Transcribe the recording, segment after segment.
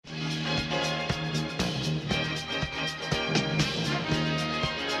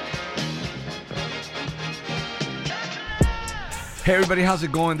Hey everybody, how's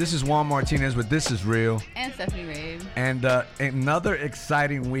it going? This is Juan Martinez with This Is Real. And Stephanie Rave. And another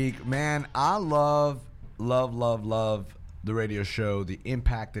exciting week. Man, I love the radio show, the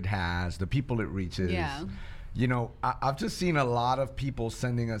impact it has, the people it reaches. Yeah. You know, I've just seen a lot of people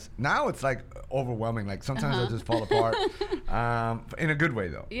sending us. Now it's like overwhelming. Like sometimes I just fall apart. In a good way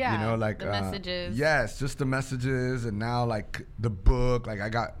though. Yeah. You know, like the messages. Yes, just the messages, and now like the book. Like I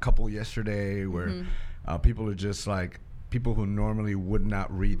got a couple yesterday where people are just like people who normally would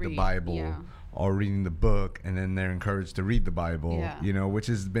not read the Bible. Or reading the book, and then they're encouraged to read the Bible, you know, which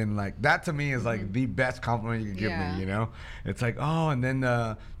has been like, that to me is like the best compliment you can give me, you know? It's like, oh, and then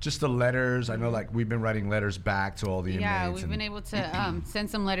just the letters. I know like we've been writing letters back to all the inmates. Yeah, we've been able to send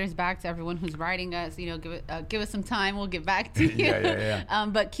some letters back to everyone who's writing us, you know, give us some time, we'll get back to you.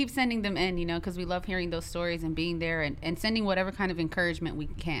 But keep sending them in, you know, because we love hearing those stories and being there and sending whatever kind of encouragement we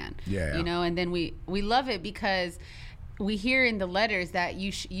can, you know, and then we love it because we hear in the letters that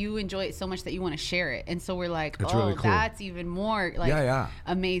you enjoy it so much that you want to share it, and so we're like, it's really cool. That's even more like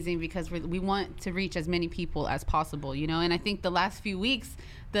amazing because we want to reach as many people as possible, you know. And I think the last few weeks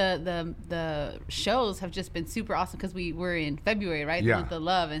the shows have just been super awesome because we were in February, right? The month of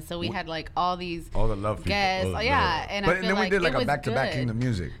love, and so we had like all the love guests, and then we did like a back-to-back Kingdom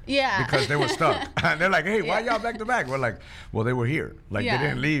Music, because they were stuck. And they're like, hey, why y'all back-to-back? We're like, well, they were here, like they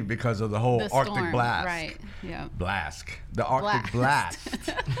didn't leave because of the whole Arctic blast, right? The Arctic blast,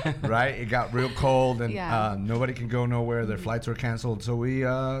 right? It got real cold, and nobody can go nowhere. Their flights were canceled, so we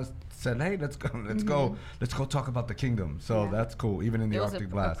said, hey, let's go talk about the kingdom. So that's cool, even in the Arctic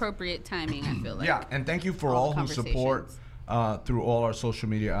blast. Appropriate timing, I feel like. And thank you for all who support through all our social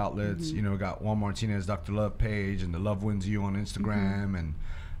media outlets. You know, we got Juan Martinez, Dr. Love page, and the Love Wins You on Instagram,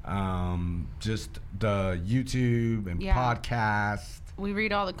 and just the YouTube and podcast. We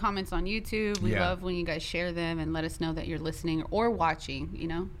read all the comments on YouTube. We love when you guys share them and let us know that you're listening or watching, you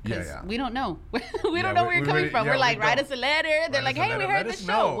know, because we don't know. we don't know where you're coming from. We're like, write us a letter. They're like, hey, we heard the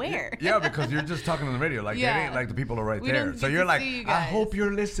show. Where? Yeah, because you're just talking on the radio. Like, it ain't like the people are right there. So you're like, I hope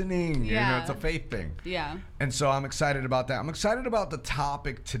you're listening. You know, it's a faith thing. Yeah. And so I'm excited about that. I'm excited about the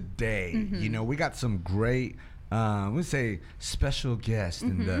topic today. You know, we got some great we say special guest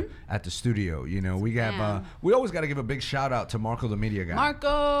at the studio. You know, we have we always got to give a big shout out to Marco the Media Guy.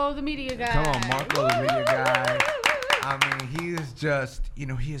 Marco the Media Guy. Come on, Marco the Media Guy. I mean, he is just, you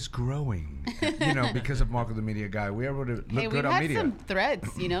know, he is growing, you know, because of Marco the Media Guy. We're able to look good on media. We've had some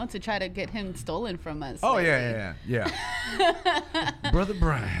threats, you know, to try to get him stolen from us. Oh, lately. Brother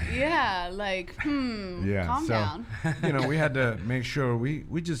Brian. Yeah, like, calm down. You know, we had to make sure we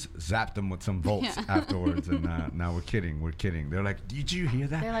just zapped them with some volts afterwards. And now we're kidding. They're like, did you hear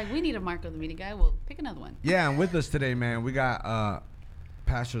that? They're like, we need a Marco the Media Guy. We'll pick another one. Yeah, and with us today, man, we got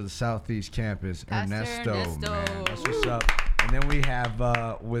pastor of the Southeast Campus, Ernesto, man. That's what's up. And then we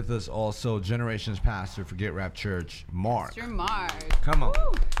have with us also Generations Pastor for Get Rap Church, Mark. Pastor Mark. Come on.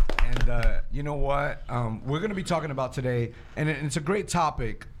 Woo. And you know what? We're going to be talking about today, and it's a great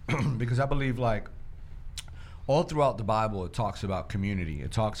topic because I believe like all throughout the Bible it talks about community.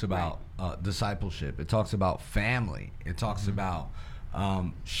 It talks about discipleship. It talks about family. It talks about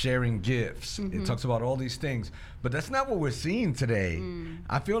sharing gifts. It talks about all these things, but that's not what we're seeing today.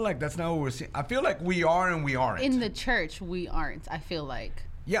 I feel like that's not what we're seeing. I feel like we are and we aren't. In the church, we aren't. I feel like.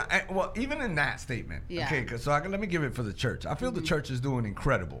 Yeah, well, even in that statement. Yeah. Okay, so let me give it for the church. I feel the church is doing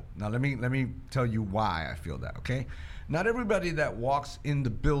incredible. Now, let me tell you why I feel that. Okay, not everybody that walks in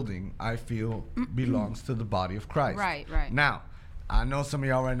the building, I feel, belongs to the body of Christ. Right. Now, I know some of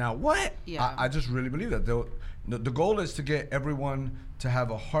y'all right now. What? Yeah. I just really believe that. The goal is to get everyone to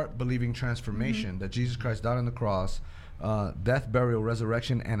have a heart-believing transformation that Jesus Christ died on the cross, death, burial,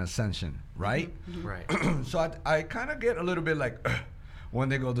 resurrection, and ascension, right? Right. So I kind of get a little bit like when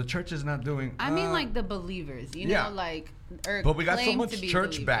they go, the church is not doing... I mean like the believers, you know, like... But we got so much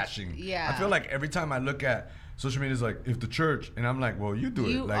church bashing. Yeah. I feel like every time I look at social media, it's like, if the church, and I'm like, well, you do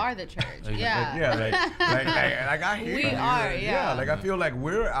it. You are the church. Like I hear we are, yeah. Like I feel like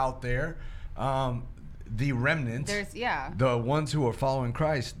we're out there, the remnant, the ones who are following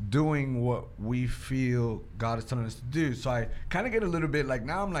Christ, doing what we feel God is telling us to do. So I kind of get a little bit like,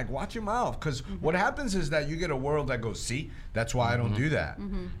 now I'm like, watch your mouth, because what happens is that you get a world that goes, see, that's why I don't do that.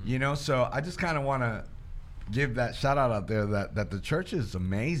 You know, so I just kind of want to give that shout out there that the church is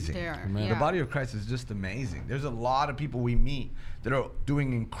amazing. The body of Christ is just amazing. There's a lot of people we meet that are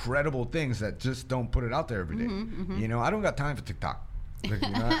doing incredible things that just don't put it out there every day. You know, I don't got time for TikTok. Like,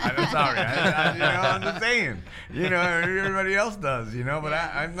 you know, I'm sorry. You know, I'm just saying. You know, everybody else does. You know, but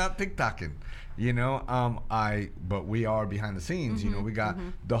I'm not TikToking. You know, but we are behind the scenes. You know, we got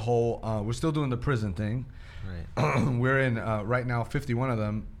the whole. We're still doing the prison thing. Right. We're in right now 51 of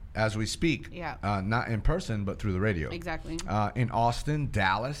them as we speak. Yeah. Not in person, but through the radio. Exactly. In Austin,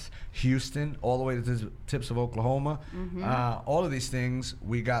 Dallas, Houston, all the way to the tips of Oklahoma. All of these things,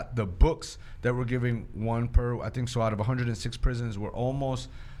 we got the books that we're giving one per, I think so out of 106 prisons,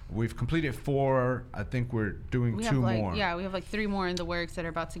 we've completed 4. I think we're doing 2 more. Yeah, we have like 3 more in the works that are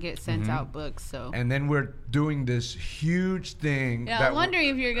about to get sent out books. So. And then we're doing this huge thing. Yeah, I'm wondering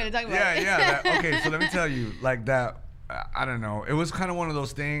if you're going to talk about it. Yeah. Okay, so let me tell you, like that, I don't know. It was kind of one of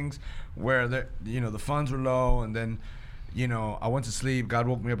those things where, the funds were low, and then, I went to sleep. God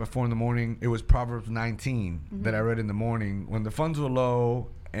woke me up at 4 a.m. It was Proverbs 19 that I read in the morning. When the funds were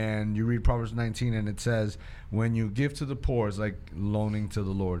low, and you read Proverbs 19, and it says, when you give to the poor, it's like loaning to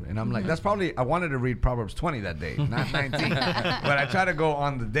the Lord. And I'm like, that's probably, I wanted to read Proverbs 20 that day, not 19. But I try to go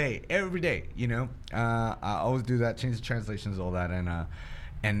on the day, every day, I always do that, change the translations, all that.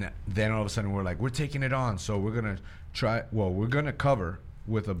 And then all of a sudden we're like, we're taking it on. So we're going to cover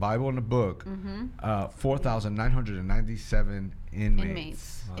with a Bible and a book, 4,997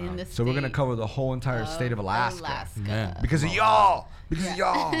 inmates. Wow. In the so we're going to cover the whole entire state of Alaska. Yeah. Because of y'all. Because of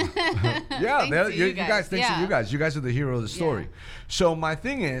y'all. Yeah, you guys. Thanks to you guys. You guys are the hero of the story. Yeah. So my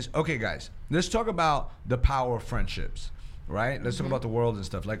thing is, okay, guys, let's talk about the power of friendships, right? Let's talk about the world and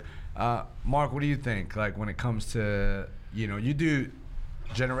stuff. Like, Mark, what do you think? Like, when it comes to, you do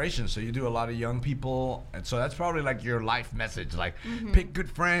generations, so you do a lot of young people, and so that's probably like your life message, like pick good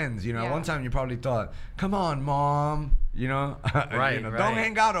friends. One time you probably thought, come on, mom, right, don't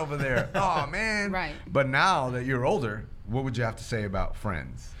hang out over there. Oh man. Right. But now that you're older, what would you have to say about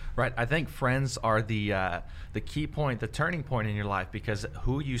friends? Right. I think friends are the key point, the turning point in your life, because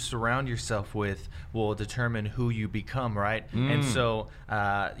who you surround yourself with will determine who you become, right? And so,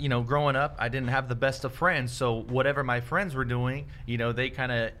 growing up, I didn't have the best of friends. So whatever my friends were doing, they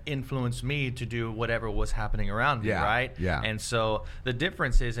kind of influenced me to do whatever was happening around me, right? Yeah. And so the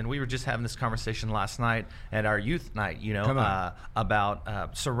difference is, and we were just having this conversation last night at our youth night,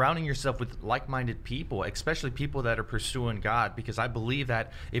 about surrounding yourself with like-minded people, especially people that are pursuing God, because I believe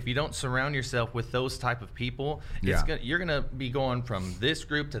that if you don't surround yourself with those type of people, you're gonna be going from this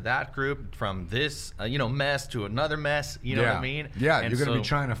group to that group, from this mess to another mess. You know what I mean? Yeah, and you're gonna be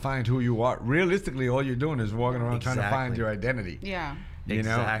trying to find who you are. Realistically, all you're doing is walking around trying to find your identity. Yeah.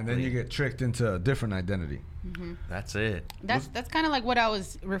 And then you get tricked into a different identity. That's it. That's kind of like what I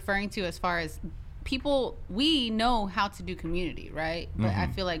was referring to as far as people. We know how to do community, right? But I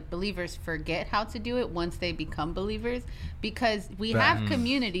feel like believers forget how to do it once they become believers, because we have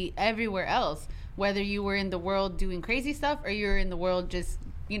community everywhere else, whether you were in the world doing crazy stuff or you're in the world just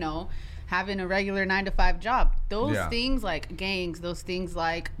having a regular 9-to-5 job. Those things like gangs, those things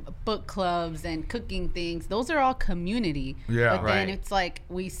like book clubs and cooking things, those are all community. But then it's like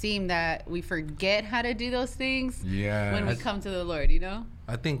we seem that we forget how to do those things when we come to the Lord,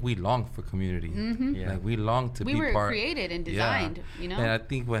 I think we long for community. Like we long to be part. We were created and designed, And I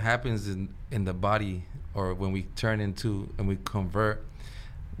think what happens in the body, or when we turn into and we convert,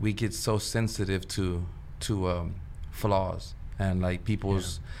 we get so sensitive to flaws and like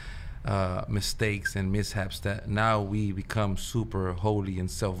people's mistakes and mishaps, that now we become super holy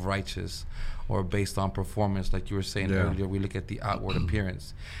and self-righteous, or based on performance, like you were saying earlier. We look at the outward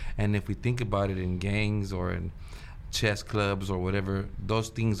appearance, and if we think about it in gangs or in chess clubs or whatever, those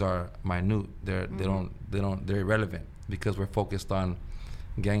things are minute. They're irrelevant, because we're focused on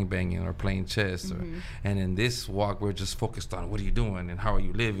gangbanging or playing chess, and in this walk we're just focused on what are you doing and how are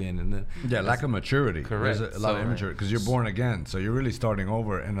you living, and lack of maturity. Correct. There's a lot of immaturity, because you're born again, so you're really starting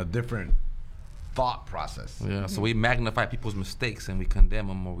over in a different thought process. So we magnify people's mistakes and we condemn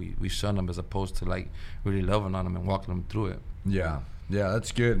them, or we shun them, as opposed to like really loving on them and walking them through it.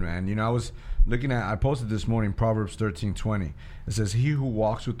 That's good, man. I was looking at, I posted this morning Proverbs 13:20. It says, he who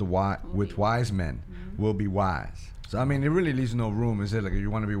walks with wise men will be wise. So, I mean, it really leaves no room. Is it like, if you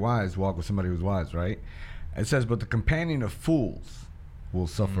want to be wise, walk with somebody who's wise, right? It says, but the companion of fools will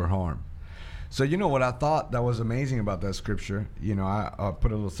suffer harm. So, what I thought that was amazing about that scripture, I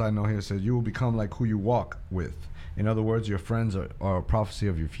put a little side note here. It says, you will become like who you walk with. In other words, your friends are a prophecy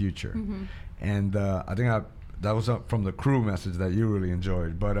of your future. And I think that was from the crew message that you really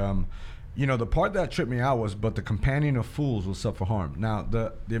enjoyed. But, the part that tripped me out was, but the companion of fools will suffer harm. Now,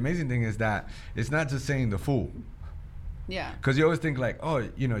 the amazing thing is that it's not just saying the fool. Yeah. Because you always think like, oh,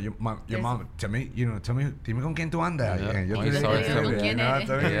 your mom, tell me con quién tú andas. I'm going to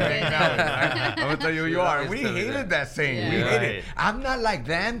tell you who you are. We hated that saying. We hated it. I'm not like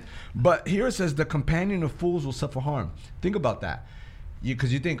them. But here it says, the companion of fools will suffer harm. Think about that.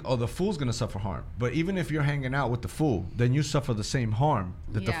 because you think, oh, the fool's gonna suffer harm, but even if you're hanging out with the fool, then you suffer the same harm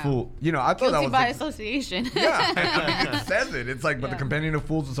that the fool. You know, I thought guilty that was by association. Yeah, I mean, it says it. It's like, but the companion of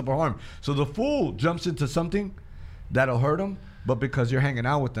fools will suffer harm. So the fool jumps into something that'll hurt him, but because you're hanging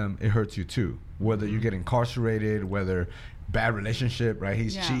out with them, it hurts you too. Whether you get incarcerated, whether bad relationship, right?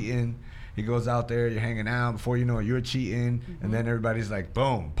 He's cheating. He goes out there, you're hanging out. Before you know it, you're cheating, and then everybody's like,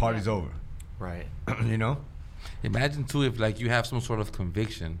 boom, party's over. Right. You know. Imagine too if like you have some sort of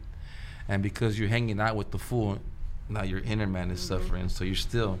conviction, and because you're hanging out with the fool, now your inner man is suffering. So you're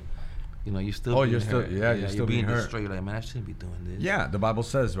still, you know, you're still. Oh, you're still, you're still being hurt. Destroyed. You're like, man, I shouldn't be doing this. Yeah, the Bible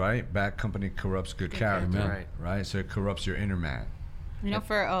says, right? Bad company corrupts good character. Right. So it corrupts your inner man. You know,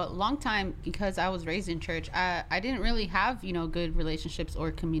 for a long time, because I was raised in church, I didn't really have, you know, good relationships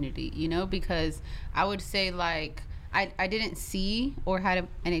or community, you know, because I would say like. I didn't see or had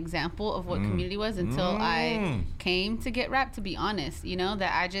an example of what community was until I came to Get Rap, to be honest. You know,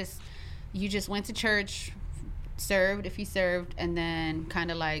 that you just went to church, served if you served, and then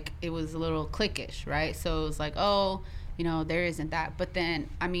kind of like it was a little cliquish, right? So it was like, oh, you know, there isn't that. But then,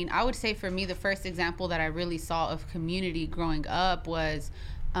 I mean, I would say for me, the first example that I really saw of community growing up was,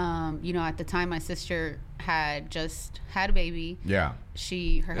 you know, at the time my sister had just had a baby. Yeah.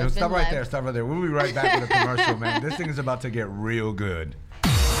 Her husband Stop left. Stop right there. We'll be right back with a commercial, man. This thing is about to get real good.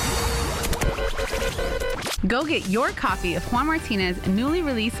 Go get your copy of Juan Martinez's newly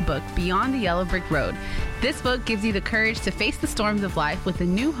released book, Beyond the Yellow Brick Road. This book gives you the courage to face the storms of life with a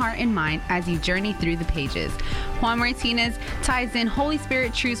new heart and mind as you journey through the pages. Juan Martinez ties in Holy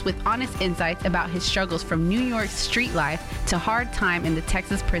Spirit truths with honest insights about his struggles from New York's street life to hard time in the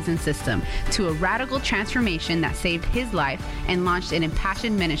Texas prison system, to a radical transformation that saved his life and launched an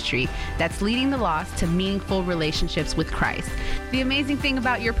impassioned ministry that's leading the lost to meaningful relationships with Christ. The amazing thing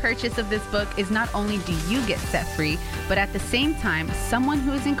about your purchase of this book is not only do you get set free, but at the same time, someone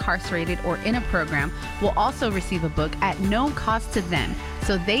who is incarcerated or in a program will also receive a book at no cost to them,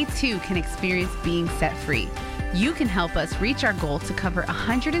 so they too can experience being set free. You can help us reach our goal to cover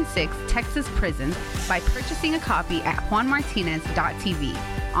 106 Texas prisons by purchasing a copy at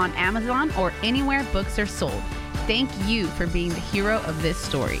juanmartinez.tv, on Amazon, or anywhere books are sold. Thank you for being the hero of this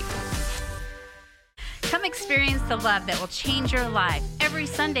story. Come experience the love that will change your life every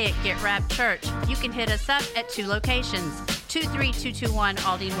Sunday at Get Rap Church. You can hit us up at 2 locations. 23221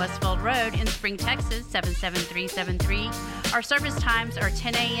 Aldine Westfield Road in Spring, Texas, 77373. Our service times are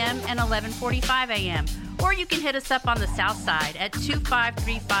 10 a.m. and 11:45 a.m. Or you can hit us up on the south side at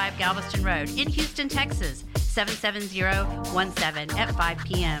 2535 Galveston Road in Houston, Texas, 77017 at 5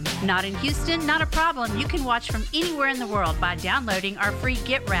 p.m. Not in Houston? Not a problem. You can watch from anywhere in the world by downloading our free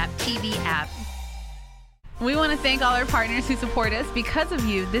Get Rap TV app. We want to thank all our partners who support us. Because of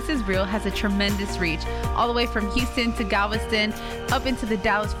you, This Is Real has a tremendous reach, all the way from Houston to Galveston, up into the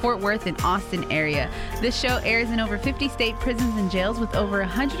Dallas-Fort Worth and Austin area. This show airs in over 50 state prisons and jails with over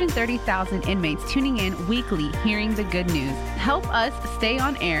 130,000 inmates tuning in weekly, hearing the good news. Help us stay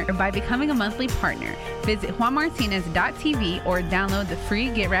on air by becoming a monthly partner. Visit juanmartinez.tv or download the free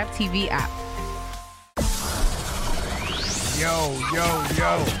Get Rap TV app. Yo.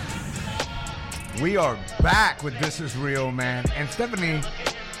 We are back with This Is Real, man. And Stephanie,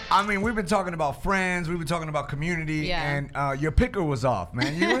 I mean, we've been talking about friends, we've been talking about community, and your picker was off,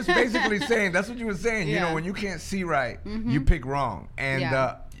 man. You was basically saying, that's what you were saying, you know, when you can't see right, you pick wrong.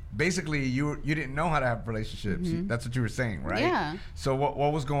 And basically, you didn't know how to have relationships. That's what you were saying, right? Yeah. So what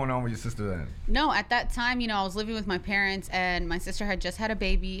was going on with your sister then? No, at that time, you know, I was living with my parents, and my sister had just had a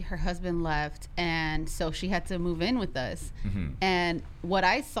baby. Her husband left, and so she had to move in with us. And what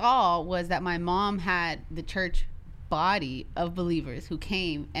I saw was that my mom had the church body of believers who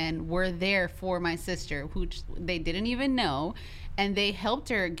came and were there for my sister, who they didn't even know. And they helped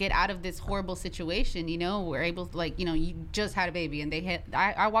her get out of this horrible situation, you know. We're able to, like, you know, you just had a baby, and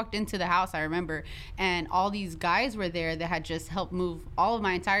I walked into the house, I remember, and all these guys were there that had just helped move all of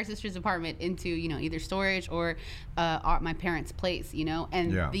my entire sister's apartment into, you know, either storage or my parents' place, you know.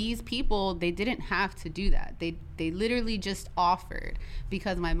 And these people, they didn't have to do that. They literally just offered,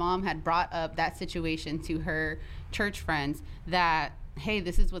 because my mom had brought up that situation to her church friends that, hey,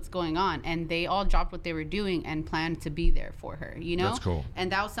 this is what's going on, and they all dropped what they were doing and planned to be there for her, you know. That's cool. And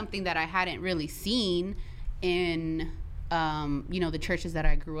that was something that I hadn't really seen in you know, the churches that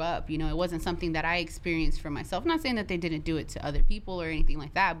I grew up. You know, it wasn't something that I experienced for myself. I'm not saying that they didn't do it to other people or anything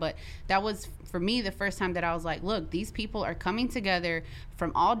like that, but that was, for me, the first time that I was like, look, these people are coming together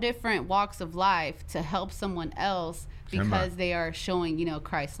from all different walks of life to help someone else because they are showing, you know,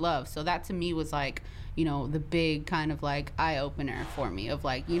 Christ's love. So that to me was like, you know, the big kind of like eye opener for me of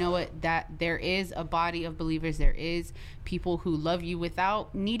like, you know what, that there is a body of believers, there is people who love you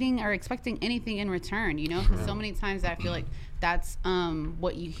without needing or expecting anything in return, you know, because so many times I feel like that's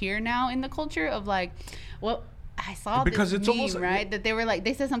what you hear now in the culture of like, well, I saw because this meme, right? That they were like,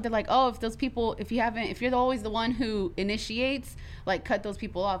 they said something like, oh, if those people, if you're always the one who initiates, like cut those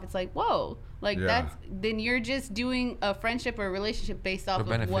people off. It's like, whoa, like then you're just doing a friendship or a relationship based off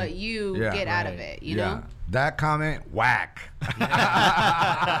of what you get out of it, you know? That comment, whack.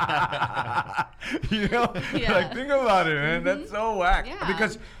 You know, like think about it, man. That's so whack.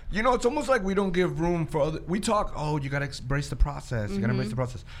 Because, you know, it's almost like we don't give room for other. We talk, oh, you gotta embrace the process. You gotta embrace the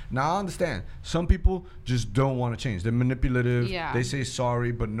process. Now I understand. Some people just don't want to change. They're manipulative. They say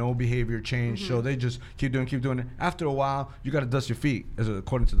sorry, but no behavior change. So they just keep doing it. After a while, you gotta dust your feet,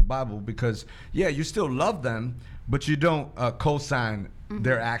 according to the Bible, because you still love them, but you don't co-sign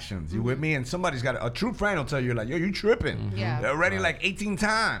their actions. You with me? And somebody's got a true friend will tell you like, yo, you tripping. Already like 18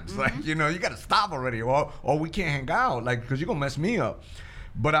 times. Like, you know, you got to stop already, or we can't hang out, like, because you're gonna mess me up.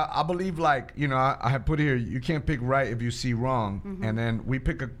 But I believe, like, you know, I have put here, you can't pick right if you see wrong. And then we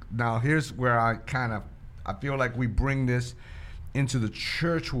pick now here's where I feel like we bring this into the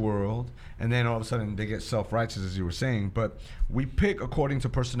church world, and then all of a sudden they get self-righteous, as you were saying. But we pick according to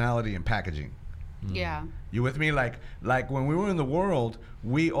personality and packaging. You with me? Like when we were in the world,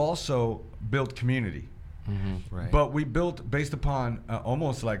 we also built community. But we built based upon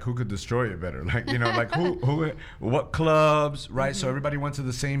almost like who could destroy it better. Like, you know, like what clubs, right? So everybody went to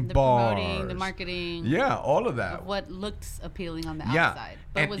the same bars. The promoting, the marketing. Yeah, all of that. Of what looked appealing on the outside,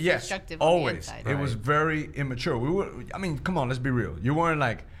 but was destructive always. On the inside. It was very immature. I mean, come on, let's be real. You weren't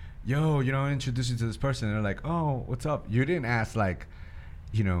like, yo, you know, introduce you to this person. And they're like, oh, what's up? You didn't ask like,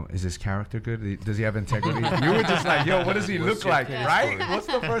 you know, is his character good? Does he have integrity? You were just like, yo, what does he look like, right? What's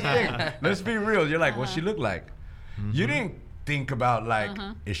the first thing? Let's be real. You're like, what's she look like? You didn't think about like,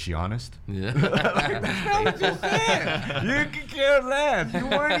 is she honest? Like, that's not what you said. You could care less. You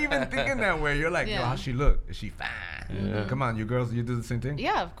weren't even thinking that way. You're like, yo, how she look? Is she fine? Come on, you girls, you do the same thing?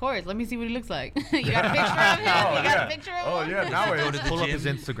 Yeah, of course. Let me see what he looks like. You got a picture of him? You got a picture of him? Oh, yeah. Now go to pull up his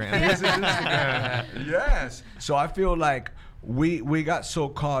Instagram. Yes. So I feel like we got so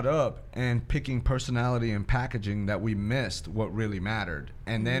caught up in picking personality and packaging that we missed what really mattered.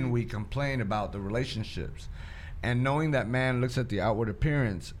 And then we complain about the relationships. And knowing that man looks at the outward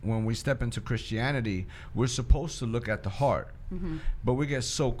appearance, when we step into Christianity, we're supposed to look at the heart. But we get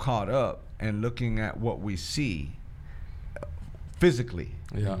so caught up in looking at what we see physically.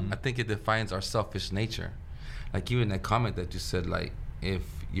 I think it defines our selfish nature. Like even that comment that you said, like, if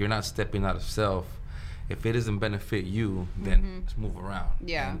you're not stepping out of self, if it doesn't benefit you, then let's move around.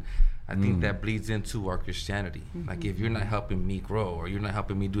 And I think that bleeds into our Christianity. Like if you're not helping me grow, or you're not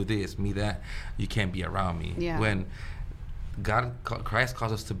helping me do this, me that, you can't be around me. When Christ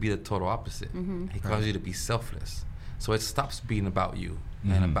calls us to be the total opposite. He calls you to be selfless. So it stops being about you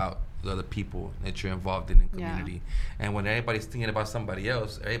and about the other people that you're involved in community. And when everybody's thinking about somebody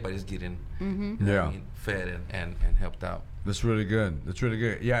else, everybody's getting fed and helped out. That's really good. That's really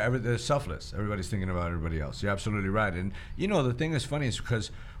good. Yeah, they're selfless. Everybody's thinking about everybody else. You're absolutely right. And, you know, the thing that's funny is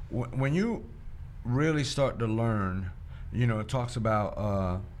because when you really start to learn, you know, it talks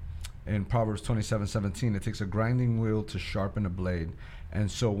about in Proverbs 27:17, it takes a grinding wheel to sharpen a blade.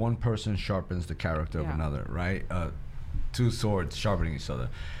 And so one person sharpens the character of another, right? Two swords sharpening each other.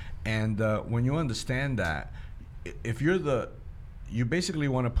 And when you understand that, if you basically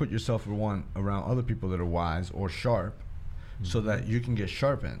want to put yourself around other people that are wise or sharp, so that you can get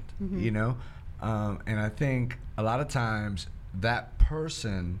sharpened, you know? And I think a lot of times that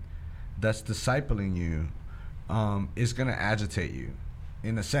person that's discipling you is going to agitate you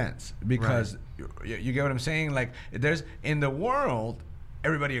in a sense, because you get what I'm saying? Like there's in the world,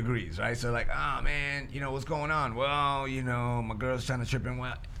 everybody agrees, right? So like, oh man, you know, what's going on? Well, you know, my girl's trying to trip in.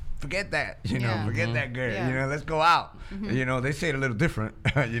 Well, forget that, you know, forget that girl, you know, let's go out. You know, they say it a little different,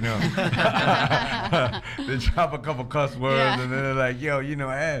 you know. They drop a couple cuss words and then they're like, yo, you know,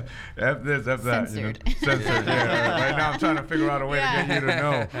 F this, F that. Censored. You know? Censored, Right now I'm trying to figure out a way to get you to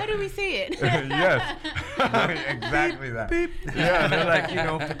know. How do we see it? Yes, exactly that. Beep. Yeah, they're like, you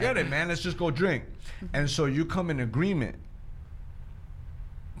know, forget it, man, let's just go drink. And so you come in agreement,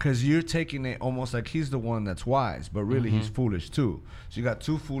 because you're taking it almost like he's the one that's wise, but really he's foolish too. So you got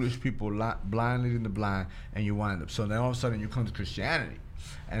two foolish people blind leading the blind, and you wind up. So then all of a sudden you come to Christianity,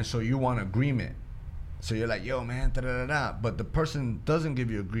 and so you want agreement. So you're like, yo, man, da-da-da-da. But the person doesn't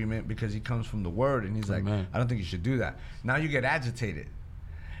give you agreement because he comes from the word, and he's like, I don't think you should do that. Now you get agitated.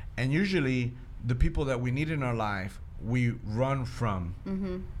 And usually the people that we need in our life, we run from.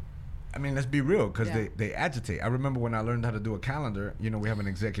 Mm-hmm. I mean, let's be real, because they agitate. I remember when I learned how to do a calendar, we have an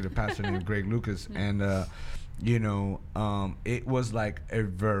executive pastor named Greg Lucas, and, it was like a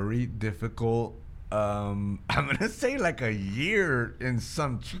very difficult, I'm going to say like a year and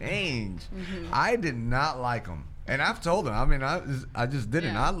some change. Mm-hmm. I did not like him. And I've told him, I mean, I just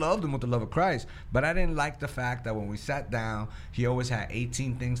didn't. Yeah. I loved him with the love of Christ, but I didn't like the fact that when we sat down, he always had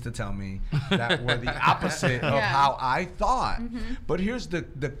 18 things to tell me that were the opposite of how I thought. Mm-hmm. But here's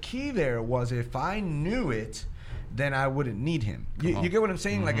the key there was, if I knew it, then I wouldn't need him. You get what I'm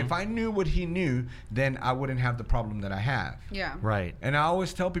saying? Mm-hmm. Like, if I knew what he knew, then I wouldn't have the problem that I have. Yeah. Right. And I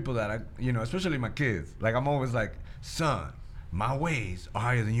always tell people that, especially my kids, like, I'm always like, son, my ways are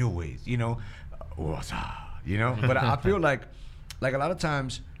higher than your ways, what's up? But I feel like a lot of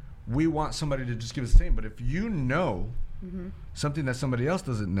times we want somebody to just give us the same. But if you know something that somebody else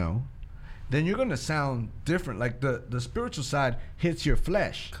doesn't know, then you're going to sound different. Like the spiritual side hits your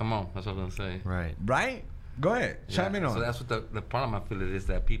flesh. Come on, that's what I'm going to say. Right? Go ahead. Chime in on it. So that's what the problem I feel it is,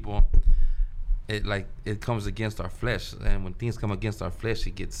 that people, it comes against our flesh. And when things come against our flesh,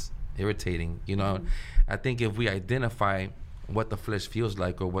 it gets irritating. I think if we identify what the flesh feels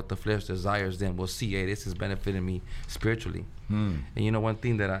like or what the flesh desires, then we'll see, hey, this is benefiting me spiritually. And one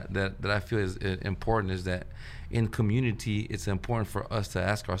thing that I feel is important is that in community, it's important for us to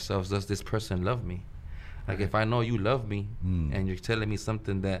ask ourselves, does this person love me? Like, if I know you love me and you're telling me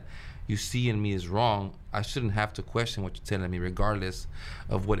something that you see in me is wrong, I shouldn't have to question what you're telling me, regardless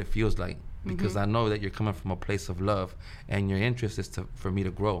of what it feels like, because I know that you're coming from a place of love and your interest is for me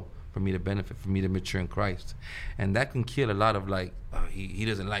to grow, for me to benefit, for me to mature in Christ. And that can kill a lot of he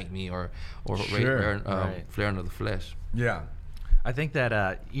doesn't like me or flaring of the flesh. Yeah. I think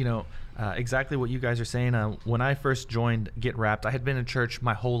that, exactly what you guys are saying. When I first joined Get Wrapped, I had been in church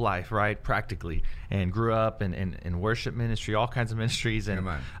my whole life, right, practically, and grew up in worship ministry, all kinds of ministries. And,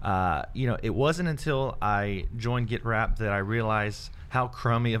 it wasn't until I joined Get Wrapped that I realized how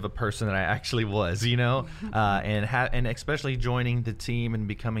crummy of a person that I actually was, and especially joining the team and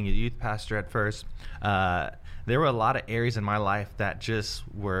becoming a youth pastor at first. There were a lot of areas in my life that just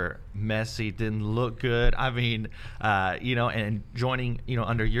were messy, didn't look good. I mean, and joining,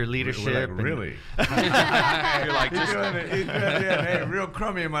 under your leadership. We're like, really? You're like, just hey, real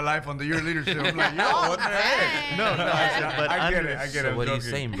crummy in my life under your leadership. I'm like, yo, what the heck? No, I get it. So what are you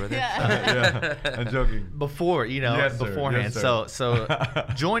saying, brother? I'm joking. Before, beforehand. Yes, sir. So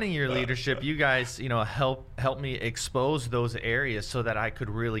joining your leadership, you guys, help me expose those areas so that I could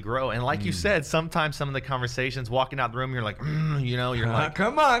really grow. And like you said, sometimes some of the conversations, walking out the room, you're like, you're like,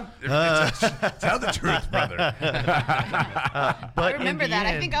 come on, tell the truth, brother. But I remember that.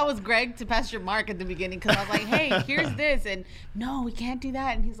 I think I was Greg to Pastor Mark at the beginning, because I was like, hey, here's this, and no, we can't do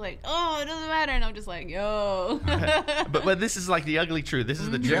that. And he's like, oh, it doesn't matter. And I'm just like, yo. but this is like the ugly truth. This is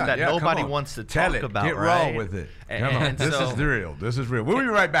the truth that nobody wants to talk about. Get raw with it. Come on. This is real. This is real. We'll be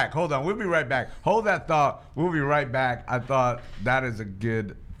right back. Hold on. We'll be right back. Hold that thought. We'll be right back. I thought that is a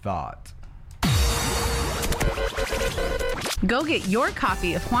good thought. Go get your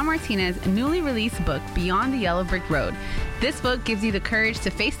copy of Juan Martinez's newly released book, Beyond the Yellow Brick Road. This book gives you the courage to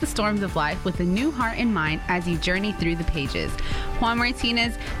face the storms of life with a new heart and mind as you journey through the pages. Juan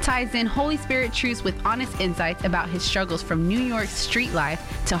Martinez ties in Holy Spirit truths with honest insights about his struggles from New York's street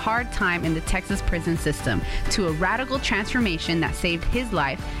life to hard time in the Texas prison system, to a radical transformation that saved his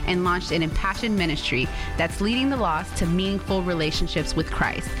life and launched an impassioned ministry that's leading the lost to meaningful relationships with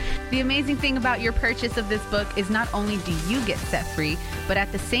Christ. The amazing thing about your purchase of this book is not only do you get set free, but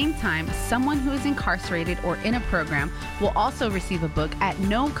at the same time, someone who is incarcerated or in a program will also receive a book at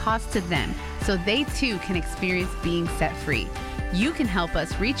no cost to them, so they too can experience being set free. You can help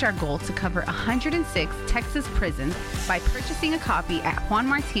us reach our goal to cover 106 Texas prisons by purchasing a copy at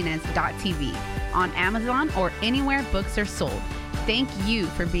juanmartinez.tv, on Amazon, or anywhere books are sold. Thank you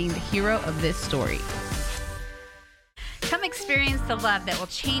for being the hero of this story. Come experience the love that will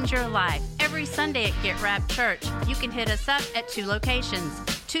change your life every Sunday at Get Wrapped Church. You can hit us up at 2 locations,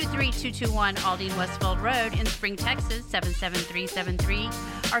 23221 Aldine Westfield Road in Spring, Texas, 77373.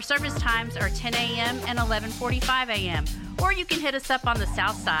 Our service times are 10 a.m. and 11:45 a.m. Or you can hit us up on the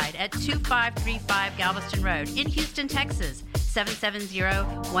south side at 2535 Galveston Road in Houston, Texas,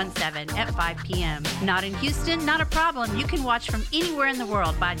 77017 at 5 p.m. Not in Houston? Not a problem. You can watch from anywhere in the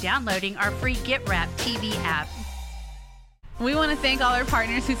world by downloading our free Get Wrapped TV app. We want to thank all our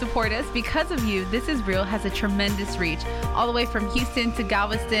partners who support us. Because of you, This Is Real has a tremendous reach, all the way from Houston to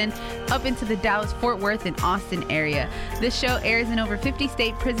Galveston, up into the Dallas, Fort Worth, and Austin area. This show airs in over 50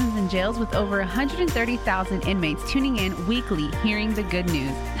 state prisons and jails with over 130,000 inmates tuning in weekly, hearing the good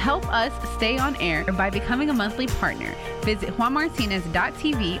news. Help us stay on air by becoming a monthly partner. Visit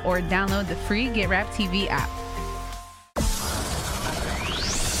juanmartinez.tv or download the free Get Rap TV app.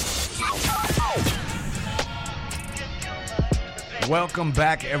 Welcome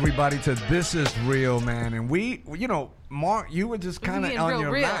back, everybody, to This Is Real, man. And we, you know, Mark, you were just kind of on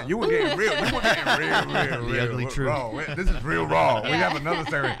your mind. You were getting real. You were getting real. The ugly truth. Raw. This is real raw. Yeah. We have another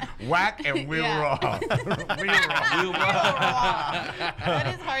segment, whack and real raw. Real raw.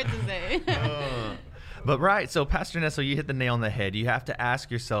 That is hard to say. But right, so Pastor Ernesto, you hit the nail on the head. You have to ask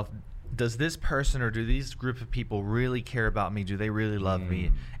yourself, does this person or do these group of people really care about me? Do they really love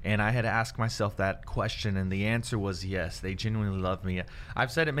me? And I had to ask myself that question, and the answer was yes. They genuinely love me.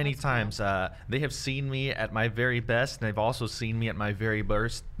 I've said it many times. They have seen me at my very best, and they've also seen me at my very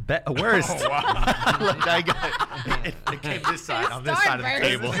worst. Oh, wow. It came this side, on this side of the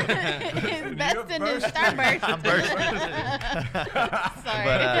table. His best and his starburst. I'm bursting. Sorry.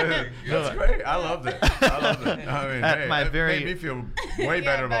 But, that's great. I loved it. I mean, it made me feel way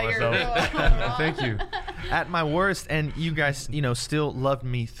better about myself. Thank you. At my worst, and you guys, still loved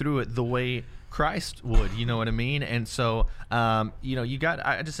me through it the way Christ would, you know what I mean? And so, I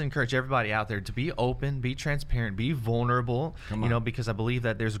just encourage everybody out there to be open, be transparent, be vulnerable, because I believe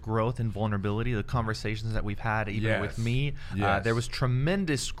that there's growth in vulnerability. The conversations that we've had, even with me, there was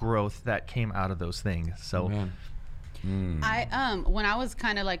tremendous growth that came out of those things. So. Amen. When I was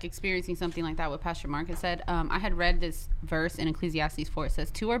kind of like experiencing something like that, what Pastor Mark had said, I had read this verse in Ecclesiastes 4. It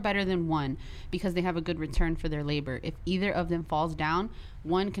says, 2 are better than 1 because they have a good return for their labor. If either of them falls down,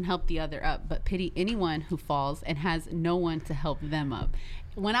 one can help the other up, but pity anyone who falls and has no one to help them up.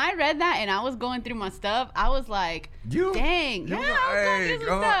 When I read that and I was going through my stuff, I was like, dang. I was going through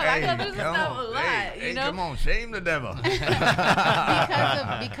some stuff. I go through some stuff a lot, Come on, shame the devil.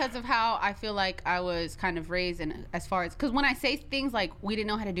 because of how I feel like I was kind of raised, and as far as, because when I say things like we didn't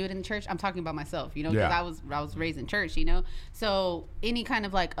know how to do it in the church, I'm talking about myself, because I was raised in church, So any kind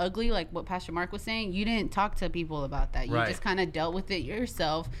of like ugly, like what Pastor Mark was saying, you didn't talk to people about that. You just kind of dealt with it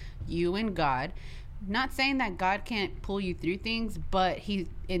yourself, you and God. Not saying that God can't pull you through things, but he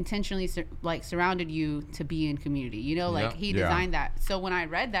intentionally surrounded you to be in community, he designed that. So when I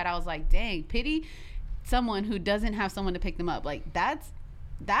read that, I was like, dang, pity someone who doesn't have someone to pick them up. Like that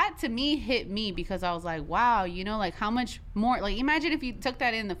to me hit me, because I was like, wow, like how much more, like imagine if you took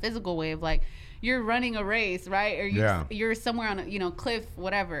that in the physical way of like, you're running a race, right? Or you're somewhere on a cliff,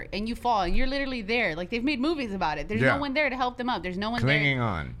 whatever, and you fall, and you're literally there. Like they've made movies about it. There's no one there to help them up. There's no one clinging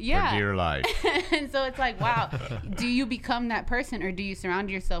on for dear life. And so it's like, wow, do you become that person, or do you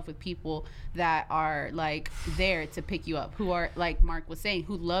surround yourself with people that are like there to pick you up, who are, like Mark was saying,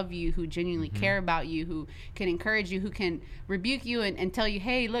 who love you, who genuinely care about you, who can encourage you, who can rebuke you and tell you,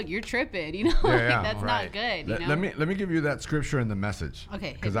 hey, look, you're tripping, that's not good. Let me give you that scripture in the Message.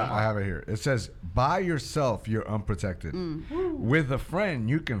 Okay. Because I have it here. It says, by yourself, you're unprotected. With a friend,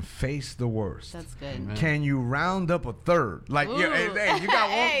 you can face the worst. That's good. Amen. Can you round up a third? Like, you got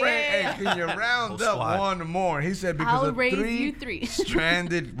one friend. Hey, can you round up one more? He said, because a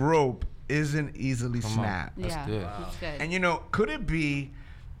three-stranded rope isn't easily snapped. That's good. Wow. That's good. And, could it be,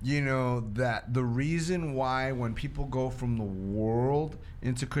 that the reason why when people go from the world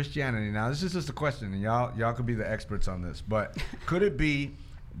into Christianity, now this is just a question, and y'all could be the experts on this, but could it be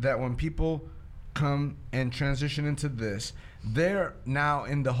that when people come and transition into this, they're now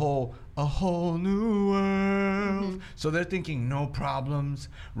in a whole new world, so they're thinking no problems,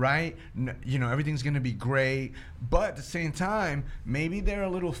 right? Everything's gonna be great, but at the same time, maybe they're a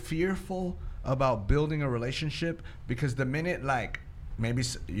little fearful about building a relationship, because the minute maybe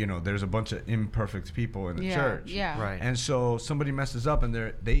there's a bunch of imperfect people in the church, right? And so somebody messes up, and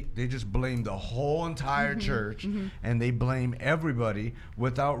they just blame the whole entire church, and they blame everybody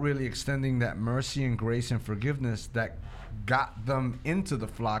without really extending that mercy and grace and forgiveness that got them into the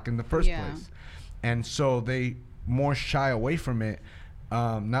flock in the first place. And so they more shy away from it,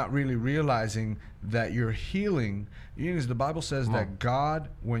 not really realizing that you're healing. Because the Bible says that God,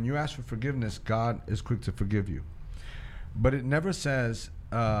 when you ask for forgiveness, God is quick to forgive you. But it never says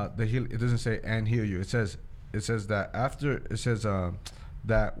it doesn't say and heal you. It says that after, it says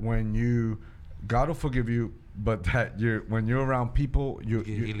that when God will forgive you, but that when you're around people,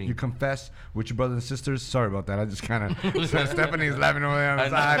 you confess with your brothers and sisters. Sorry about that. I just kind of Stephanie's laughing over there on the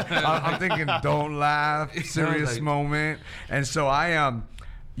side. I'm thinking, don't laugh. Serious moment. And so I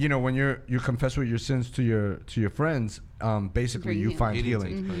when you confess with your sins to your friends, basically you find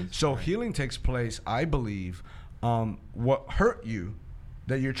healing. So healing takes place, I believe. What hurt you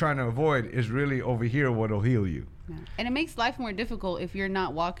that you're trying to avoid is really over here what'll heal you. Yeah. And it makes life more difficult if you're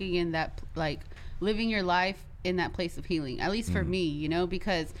not walking in that, like, living your life in that place of healing, at least for me, you know,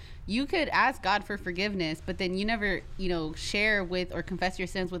 because you could ask God for forgiveness, but then you never, you know, share with or confess your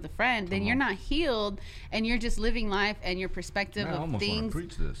sins with a friend, then you're not healed, and you're just living life, and your perspective of things,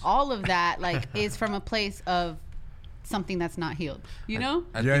 all of that, like, is from a place of something that's not healed, you know?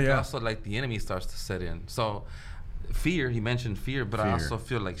 I think also, like, the enemy starts to set in. So fear, he mentioned fear, but I also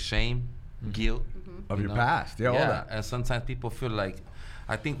feel like shame, guilt. Of your past. All that. And sometimes people feel like,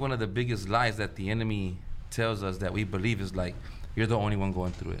 I think one of the biggest lies that the enemy tells us that we believe is like, you're the only one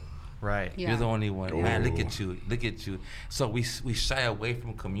going through it. Right. You're the only one. Man, look at you. So we shy away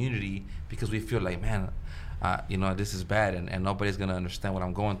from community because we feel like, man, you know, this is bad, and nobody's going to understand what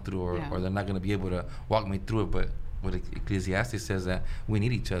I'm going through, or they're not going to be able to walk me through it. But what Ecclesiastes says, that we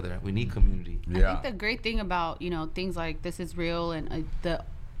need each other. We need community. I think the great thing about, you know, things like This Is Real and the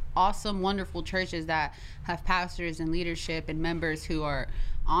awesome, wonderful churches that have pastors and leadership and members who are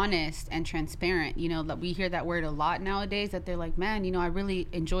honest and transparent, you know, that we hear that word a lot nowadays, that they're like, man, you know, I really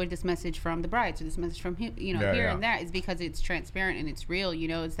enjoyed this message from the Brides, or this message from him, you know, here and there. It's because it's transparent and it's real, you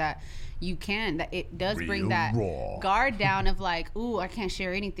know. It's that you can, that it does bring that guard down of like, ooh, I can't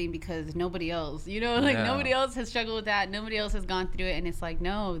share anything because nobody else, you know, like nobody else has struggled with that, nobody else has gone through it. And it's like,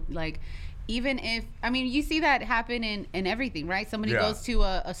 no, like, even if, I mean, you see that happen in everything, right? Somebody goes to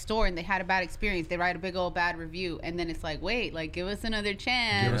a store and they had a bad experience. They write a big old bad review. And then it's like, wait, like, give us another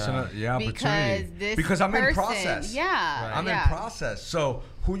chance. Give us another opportunity. Because I'm in process. I'm in process. So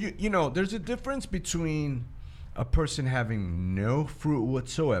you know, there's a difference between a person having no fruit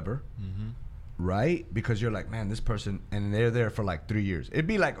whatsoever, right? Because you're like, man, this person, and they're there for like 3 years. It'd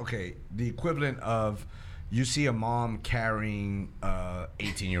be like, okay, the equivalent of, you see a mom carrying a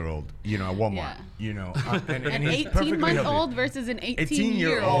 18-year-old, you know, at Walmart, you know, and an 18-month-old versus an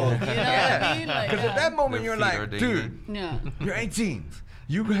 18-year-old. You know what I mean? Because at that moment you're like, dude, you're 18.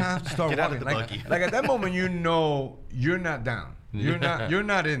 You have to start walking. Like at that moment, you know, you're not down. You're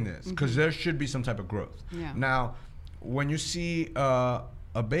not in this, because there should be some type of growth. Now, when you see a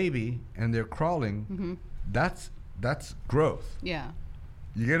baby and they're crawling, that's growth.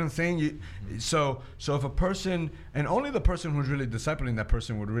 You get what I'm saying? So if a person, and only the person who's really discipling that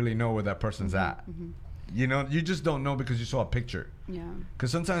person would really know where that person's at. You know, you just don't know because you saw a picture.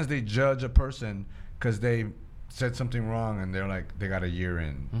 Because sometimes they judge a person because they said something wrong and they're like, they got a year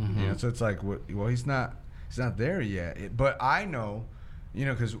in. You know, so it's like, well, he's not there yet. But I know, you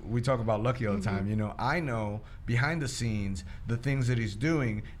know, because we talk about Lucky all the time, you know, I know behind the scenes the things that he's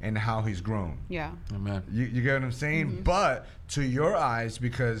doing and how he's grown. Amen. You get what I'm saying? But to your eyes,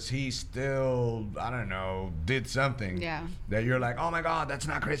 because he still, I don't know, did something that you're like, oh my God, that's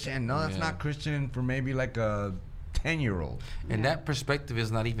not Christian. No, that's not Christian for maybe like a 10-year-old. And that perspective is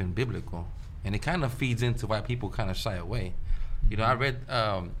not even biblical. And it kind of feeds into why people kind of shy away. You know, I read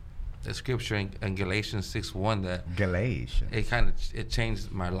the scripture in Galatians 6:1 that it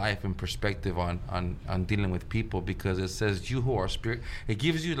changed my life and perspective on dealing with people, because it says, you who are spirit, it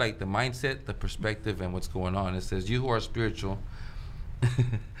gives you like the mindset, the perspective, and what's going on. It says, you who are spiritual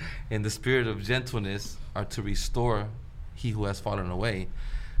in the spirit of gentleness are to restore he who has fallen away.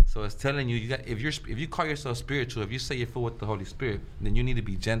 So it's telling you, if you call yourself spiritual, if you say you're full with the Holy Spirit, then you need to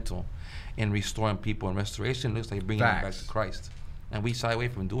be gentle in restoring people. And restoration looks like bringing them back to Christ. And we shy away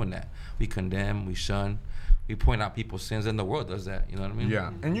from doing that. We condemn, we shun, we point out people's sins, and the world does that. You know what I mean?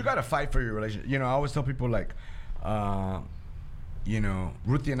 Yeah. And you got to fight for your relationship. You know, I always tell people, like, you know,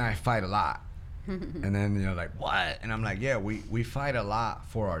 Ruthie and I fight a lot. And then, you know, like, what? And I'm like, yeah, we fight a lot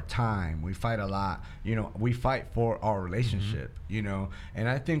for our time. We fight a lot. You know, we fight for our relationship, you know. And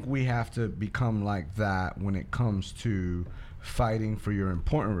I think we have to become like that when it comes to fighting for your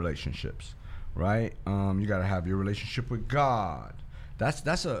important relationships. Right? You got to have your relationship with God.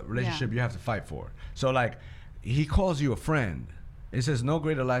 That's a relationship you have to fight for. So, like, he calls you a friend. It says, no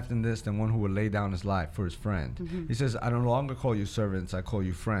greater life than this, than one who would lay down his life for his friend. He says, I no longer call you servants, I call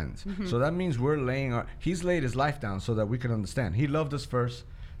you friends. So that means he's laid his life down so that we can understand. He loved us first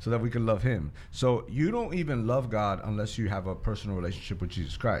so that we can love him. So you don't even love God unless you have a personal relationship with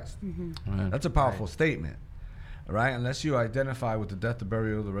Jesus Christ. That's a powerful statement. Right? Unless you identify with the death, the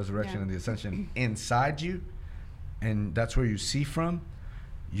burial, the resurrection, and the ascension inside you, and that's where you see from,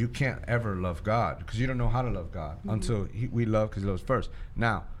 you can't ever love God, because you don't know how to love God until we love, because he loves first.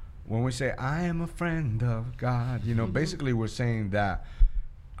 Now, when we say, I am a friend of God, you know, basically we're saying that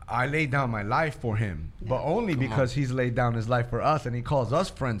I laid down my life for him, but only because he's laid down his life for us, and he calls us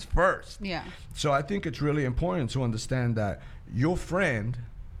friends first. Yeah. So I think it's really important to understand that your friend,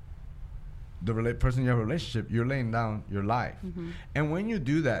 the person you have a relationship, you're laying down your life. And when you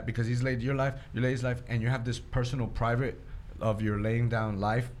do that, because he's laid your life, you lay his life, and you have this personal private of your laying down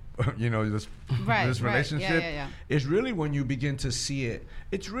life, this relationship, is really when you begin to see it.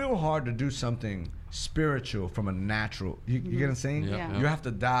 It's real hard to do something spiritual from a natural. You get what I'm saying? Yeah. You have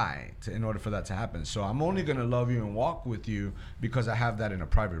to die in order for that to happen. So I'm only going to love you and walk with you because I have that in a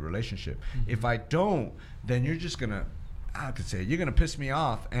private relationship. If I don't, then you're just going to, I could say, you're going to piss me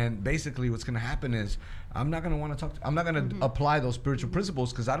off. And basically what's going to happen is I'm not going to want to talk. I'm not going to apply those spiritual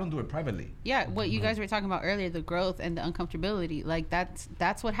principles because I don't do it privately. Yeah, what you guys were talking about earlier, the growth and the uncomfortability. Like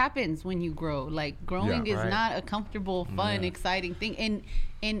that's what happens when you grow. Like growing is not a comfortable, fun, exciting thing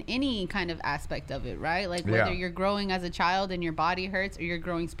in any kind of aspect of it, right? Like whether you're growing as a child and your body hurts, or you're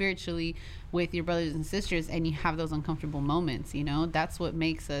growing spiritually with your brothers and sisters and you have those uncomfortable moments, that's what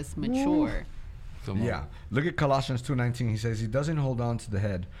makes us mature. Yeah. Look at Colossians 2:19. He says he doesn't hold on to the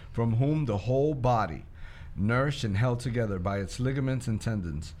head, from whom the whole body, nourished and held together by its ligaments and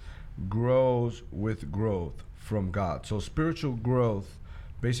tendons, grows with growth from God. So spiritual growth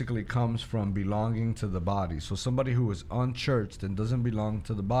basically comes from belonging to the body. So somebody who is unchurched and doesn't belong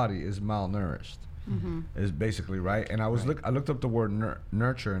to the body is malnourished. Is basically right. And I looked up the word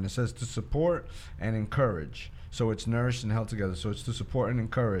nurture, and it says to support and encourage. So it's nourished and held together. So it's to support and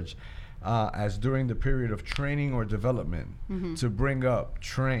encourage. As during the period of training or development, to bring up,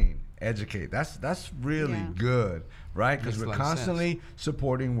 train, educate. That's really good, right? Because we're constantly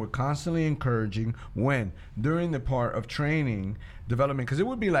supporting, we're constantly encouraging. When during the part of training, development, because it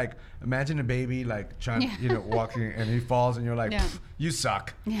would be like, imagine a baby like trying, walking, and he falls, and you're like, you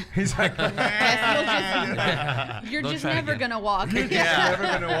suck. He's like, you're just never gonna walk. You're just never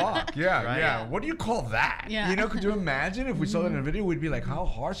gonna walk. Yeah. What do you call that? Could you imagine if we saw that in a video? We'd be like, how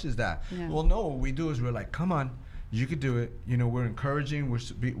harsh is that? Well, no. What we do is we're like, come on, you could do it. We're encouraging.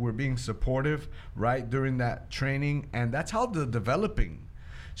 We're being supportive, right, during that training, and that's how the developing.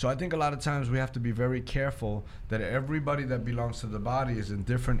 So I think a lot of times we have to be very careful that everybody that belongs to the body is in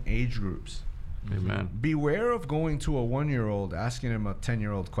different age groups. Amen. Beware of going to a 1-year-old asking him a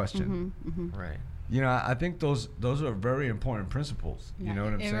 10-year-old question. Right. I think those are very important principles. You know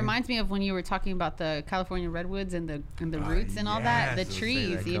what I'm saying? It reminds me of when you were talking about the California redwoods and the roots and all that, the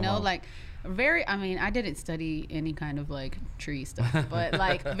trees. I didn't study any kind of like tree stuff, but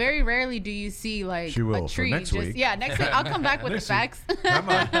like very rarely do you see like a tree. Next week. Next week I'll come back with the facts. Come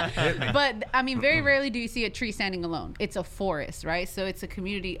on, hit me. But very rarely do you see a tree standing alone. It's a forest, right? So it's a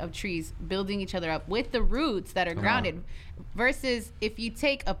community of trees building each other up with the roots that are grounded. Versus if you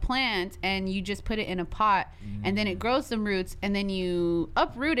take a plant and you just put it in a pot and then it grows some roots and then you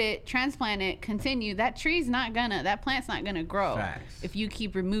uproot it, transplant it, continue, that plant's not gonna grow. Facts. If you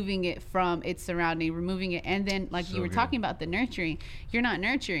keep removing it from its surrounding, removing it, and then you were talking about the nurturing, you're not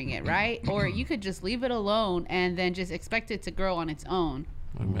nurturing it, right? Or you could just leave it alone and then just expect it to grow on its own.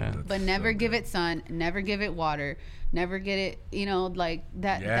 Amen. But never give it sun, never give it water, never get it, like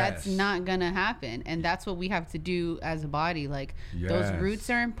that. That's not gonna happen. And that's what we have to do as a body. Like those roots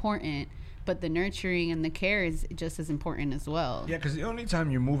are important, but the nurturing and the care is just as important as well. Yeah, because the only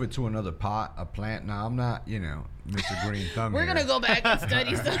time you move it to another pot, a plant. Now I'm not, Mr. Green Thumb. We're gonna go back and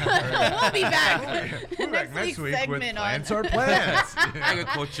study stuff. We'll be back. Next week with plants or plants.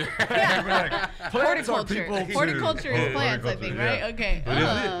 Agriculture. Horticulture. Horticulture is plants, I think, right? Okay.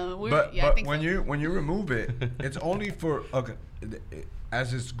 But when you remove it, it's only for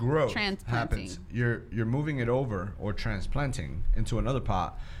as its growth happens. You're moving it over or transplanting into another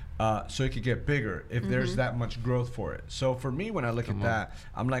pot. So it could get bigger if there's that much growth for it. So for me, when I look at that,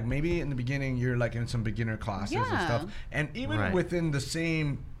 I'm like, maybe in the beginning you're like in some beginner classes and stuff, and even within the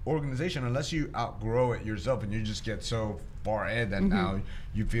same organization, unless you outgrow it yourself and you just get so far ahead that now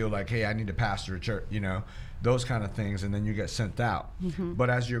you feel like, hey, I need to pastor a church, those kind of things, and then you get sent out.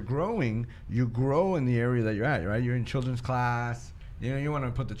 But as you're growing, you grow in the area that you're at, right? You're in children's class. You want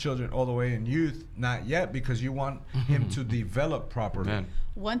to put the children all the way in youth, not yet, because you want him to develop properly. Amen.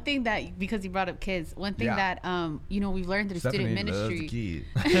 One thing that, because you brought up kids, one thing that we've learned through student ministry.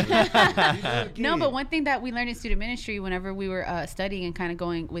 No, but one thing that we learned in student ministry whenever we were studying and kind of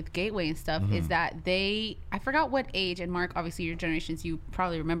going with Gateway and stuff is that I forgot what age, and Mark, obviously your generations, you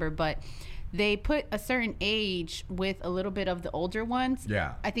probably remember, but they put a certain age with a little bit of the older ones.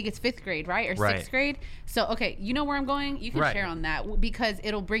 Yeah. I think it's 5th grade, right? Or 6th grade. So, okay, you know where I'm going? You can share on that because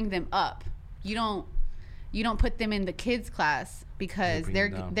it'll bring them up. You don't, you don't put them in the kids class because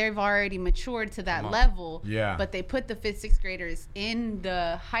they've already matured to that level. Yeah. But they put the 5th, 6th graders in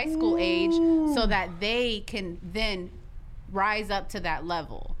the high school age so that they can then rise up to that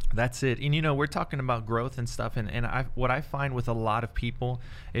level. That's it. And, you know, we're talking about growth and stuff. And what I find with a lot of people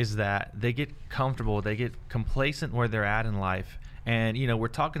is that they get comfortable. They get complacent where they're at in life. And, you know, we're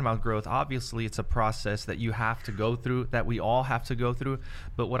talking about growth. Obviously, it's a process that you have to go through, that we all have to go through.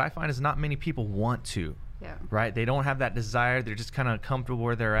 But what I find is not many people want to. Yeah. Right? They don't have that desire. They're just kind of comfortable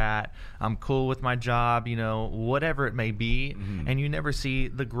where they're at. I'm cool with my job, you know, whatever it may be. Mm-hmm. And you never see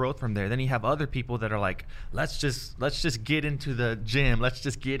the growth from there. Then you have other people that are like, let's just get into the gym. Let's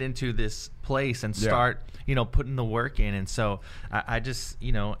just get into this place and start, you know, putting the work in. And so I just,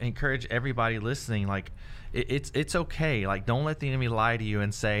 you know, encourage everybody listening, like, it's okay. Like, don't let the enemy lie to you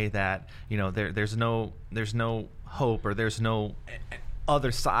and say that, you know, there's no hope or there's no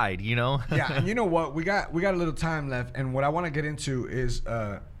other side, you know. Yeah. And you know what, we got a little time left, and what I want to get into is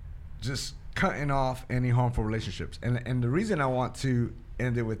just cutting off any harmful relationships. And the reason I want to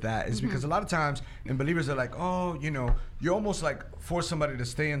end it with that is because a lot of times, and believers are like, oh, you know, you almost like force somebody to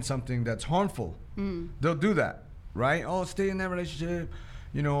stay in something that's harmful. They'll do that, right? Oh, stay in that relationship,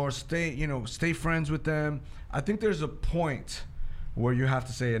 you know, or stay friends with them. I think there's a point where you have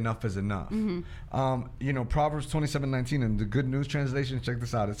to say enough is enough. You know, Proverbs 27:19 in the Good News Translation, check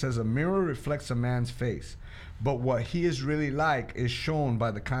this out. It says, a mirror reflects a man's face, but what he is really like is shown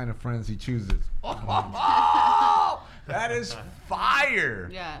by the kind of friends he chooses. That is fire.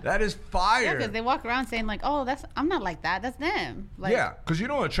 Yeah. That is fire. Yeah, because they walk around saying like, oh, I'm not like that. That's them. Like, yeah, because you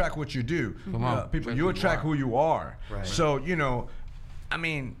don't attract what you do. Come on, people, you attract who you are. Right. So, you know, I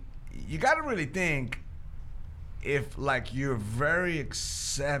mean, you got to really think, if like you're very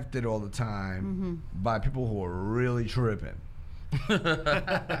accepted all the time by people who are really tripping,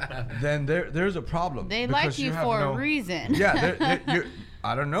 then there's a problem. They like you for a reason. Yeah,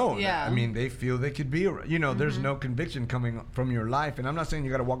 I don't know. Yeah. I mean, they feel they could be, you know, there's no conviction coming from your life. And I'm not saying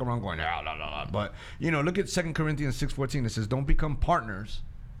you got to walk around going, la, la, la, but, you know, look at 2 Corinthians 6:14. It says, don't become partners.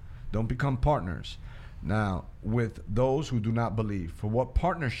 Don't become partners. Now, with those who do not believe, for what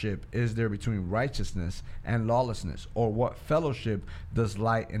partnership is there between righteousness and lawlessness? Or what fellowship does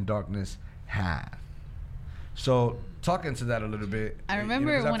light and darkness have? So, talk into that a little bit. I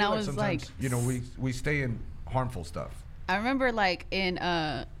remember, you know, when I was like, you know, we stay in harmful stuff. I remember like in,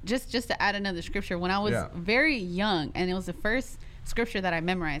 just to add another scripture, when I was very young, and it was the first scripture that I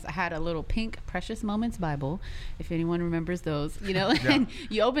memorized. I had a little pink Precious Moments Bible, if anyone remembers those, you know, and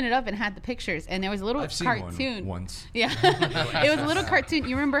you open it up and had the pictures, and there was a little cartoon. One once. Yeah. It was a little cartoon.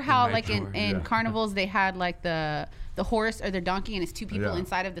 You remember how like in carnivals they had like the horse or the donkey and it's two people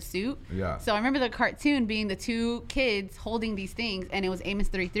inside of the suit? Yeah. So I remember the cartoon being the two kids holding these things, and it was Amos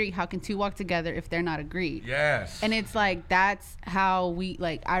 3:3, how can two walk together if they're not agreed? Yes. And it's like, that's how we,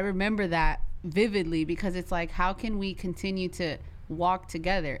 like, I remember that vividly, because it's like, how can we continue to walk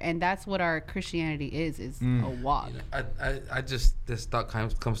together? And that's what our Christianity is a walk. You know, I just, this thought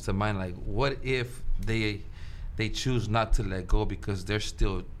comes to mind, like, what if they choose not to let go because they're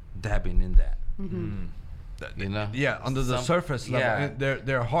still dabbing in that? You know, under the surface level,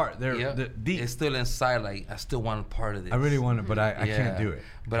 their heart, they're deep. It's still inside. Like, I still want part of this. I really want it, but I can't do it.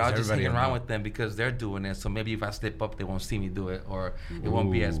 But I'll just hang around with them because they're doing it. So maybe if I slip up, they won't see me do it, or it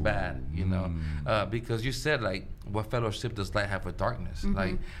won't be as bad. You know, because you said, like, what fellowship does light have with darkness?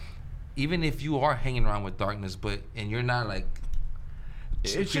 Like, even if you are hanging around with darkness, and you're not like.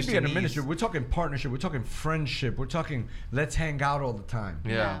 It should be in a ministry. We're talking partnership. We're talking friendship. We're talking let's hang out all the time.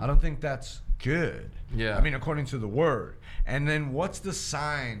 Yeah. I don't think that's good. Yeah. I mean, according to the word. And then what's the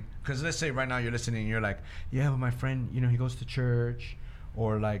sign? Because let's say right now you're listening and you're like, yeah, but my friend, you know, he goes to church.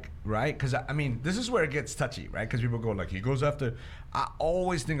 Or like, right? Because, I mean, this is where it gets touchy, right? Because people go like, he goes after. I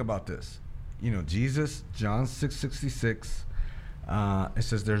always think about this. You know, Jesus, John 6:66. It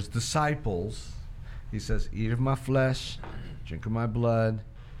says there's disciples. He says, eat of my flesh, drink of my blood,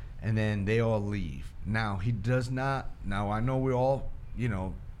 and then they all leave. Now, he does not. Now, I know we're all, you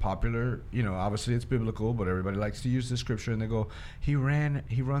know, popular, you know, obviously it's biblical, but everybody likes to use the scripture, and they go, he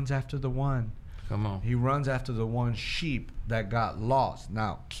runs after the one. Come on. He runs after the one sheep that got lost.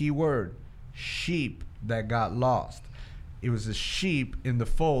 Now, key word, sheep that got lost. It was a sheep in the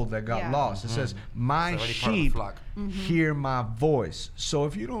fold that got lost. It says, my sheep hear my voice. So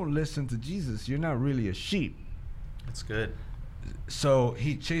if you don't listen to Jesus, you're not really a sheep. That's good. So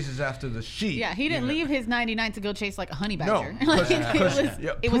he chases after the sheep. Yeah, he didn't leave his 99 to go chase like a honey badger. No,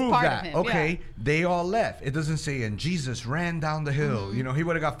 it was part of him. Okay, they all left. It doesn't say, and Jesus ran down the hill. You know, he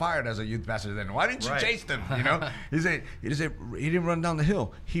would have got fired as a youth pastor then. Why didn't you chase them? You know, he didn't run down the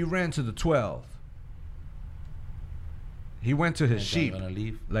hill. He ran to the 12. He went to his sheep. Y'all gonna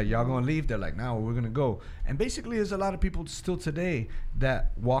leave? Like, y'all gonna leave? They're like, no, we're gonna go. And basically, there's a lot of people still today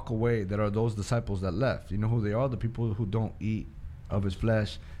that walk away, that are those disciples that left. You know who they are? The people who don't eat of his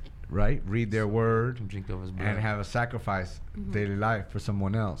flesh, right? Read their word, drink of his blood, and have a sacrifice daily life for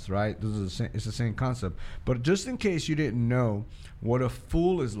someone else, right? It's the same concept. But just in case you didn't know what a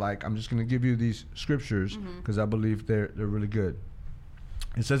fool is like, I'm just gonna give you these scriptures because I believe they're really good.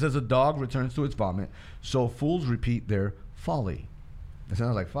 It says, as a dog returns to its vomit, so fools repeat their folly. It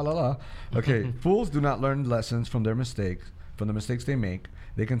sounds like fa-la-la. Okay, fools do not learn lessons from their mistakes, from the mistakes they make.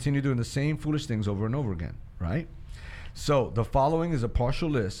 They continue doing the same foolish things over and over again, right? So the following is a partial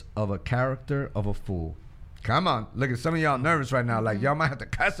list of a character of a fool. Come on, look at some of y'all nervous right now. Like, y'all might have to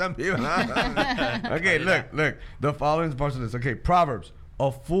cut some people. Okay, look. The following is a partial list. Okay, Proverbs. A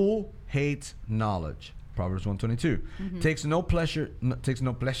fool hates knowledge. Proverbs 1:22 takes no pleasure.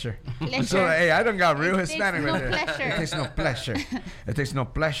 So hey, I done got real Hispanic right there. It takes no pleasure. It takes no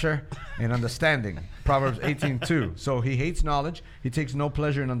pleasure in understanding. Proverbs 18:2. So he hates knowledge. He takes no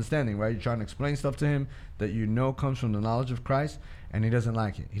pleasure in understanding. Right? You're trying to explain stuff to him that you know comes from the knowledge of Christ, and he doesn't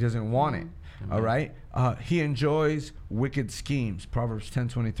like it. He doesn't want it. All right. He enjoys wicked schemes. Proverbs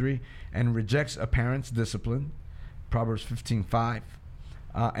 10:23, and rejects a parent's discipline. Proverbs 15:5.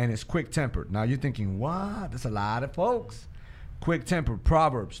 And is quick-tempered. Now you're thinking, what? That's a lot of folks. Quick-tempered.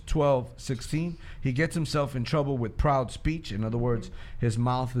 Proverbs 12:16. He gets himself in trouble with proud speech. In other words, his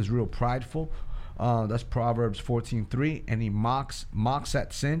mouth is real prideful. That's Proverbs 14:3. And he mocks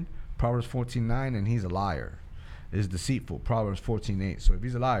at sin. Proverbs 14:9. And he's a liar. Is deceitful. Proverbs 14:8. So if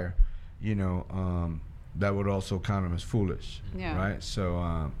he's a liar, that would also count him as foolish. Yeah. Right?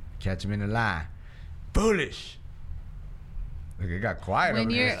 So catch him in a lie. Foolish. Look, it got quiet over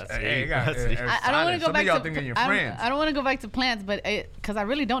here. I don't want to go back to. I don't want to go back to plants, but because I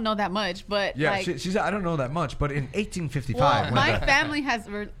really don't know that much. But yeah, she said I don't know that much. But in 1855, well, my family has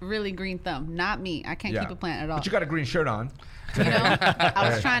really green thumb. Not me. I can't keep a plant at all. But you got a green shirt on. You know,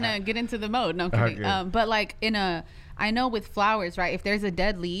 I was trying to get into the mode. No, I'm kidding. Okay. But like I know with flowers, right? If there's a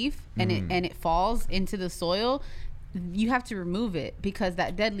dead leaf and it falls into the soil, you have to remove it because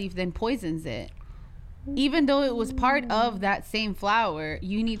that dead leaf then poisons it. Even though it was part of that same flower,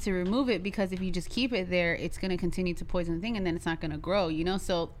 you need to remove it because if you just keep it there, it's going to continue to poison the thing and then it's not going to grow, you know?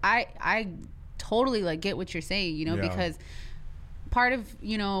 So I totally like get what you're saying, you know, because part of,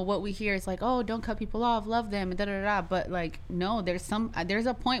 you know, what we hear is like, oh, don't cut people off, love them, and da-da-da-da. But like, no, there's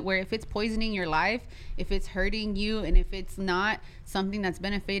a point where if it's poisoning your life, if it's hurting you, and if it's not something that's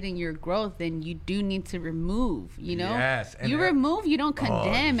benefiting your growth, then you do need to remove, you know? Yes. You remove, you don't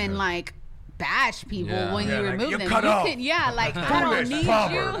condemn and like, bash people when you remove them. Like I don't need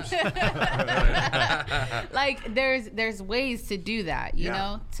you. Like there's ways to do that, you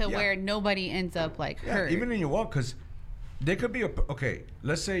know, to where nobody ends up like hurt. Even in your walk, because there could be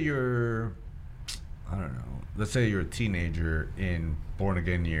let's say you're a teenager in born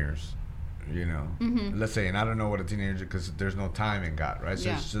again years, you know. Let's say, and I don't know what a teenager, because there's no time in God, right? So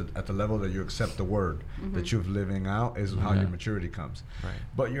it's just at the level that you accept the word that you're living out is how your maturity comes. Right.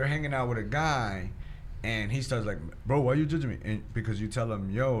 But you're hanging out with a guy and he starts like, bro, why are you judging me? And because you tell him,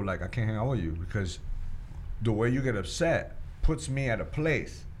 yo, like I can't hang out with you because the way you get upset puts me at a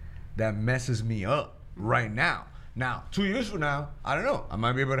place that messes me up right now. Now, 2 years from now, I don't know. I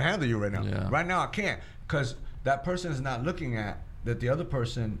might be able to handle you right now. Yeah. Right now I can't, because that person is not looking at that the other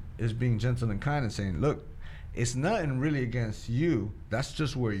person is being gentle and kind and saying, look, it's nothing really against you. That's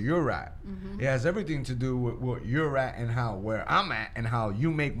just where you're at. It has everything to do with what you're at and where I'm at and how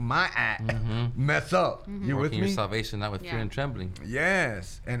you make my mess up. You with me? Your salvation, not with fear and trembling.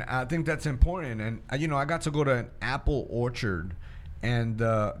 Yes, and I think that's important. And I got to go to an apple orchard and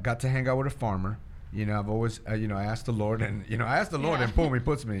got to hang out with a farmer. You know, I've always, I asked the Lord, and and boom, he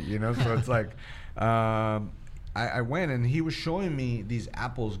puts me. You know, so it's like. I went and he was showing me these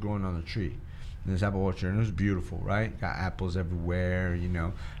apples growing on the tree in this apple orchard, and it was beautiful, right? Got apples everywhere, you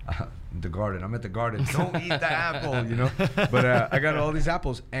know. The garden. I'm at the garden. Don't eat the apple, you know. But I got all these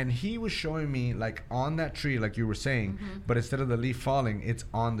apples, and he was showing me like on that tree, like you were saying, but instead of the leaf falling, it's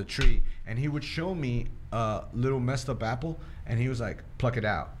on the tree. And he would show me a little messed up apple, and he was like, pluck it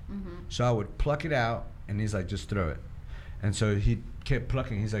out. So I would pluck it out, and he's like, just throw it. And so he kept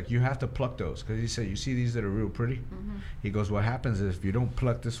plucking. He's like, you have to pluck those. Because he said, you see these that are real pretty? He goes, what happens is if you don't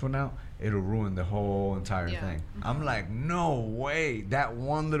pluck this one out, it'll ruin the whole entire thing. I'm like, no way. That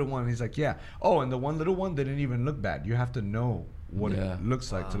one little one. He's like, yeah. Oh, and the one little one didn't even look bad. You have to know what it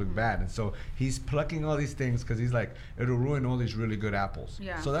looks like to look bad. And so he's plucking all these things because he's like, it'll ruin all these really good apples.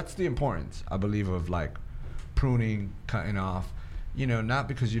 So that's the importance, I believe, of like pruning, cutting off. You know, not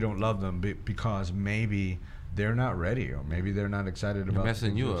because you don't love them, but because maybe they're not ready, or maybe they're not excited about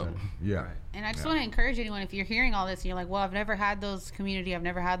messing you up. Yeah. And I just want to encourage anyone, if you're hearing all this and you're like, well, I've never had those community, I've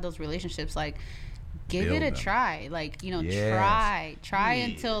never had those relationships, like, give it a try. Like, you know, try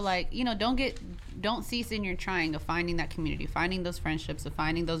until, like, you know, don't cease in your trying of finding that community, finding those friendships, of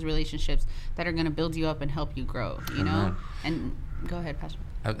finding those relationships that are going to build you up and help you grow, you know? And go ahead, Pastor.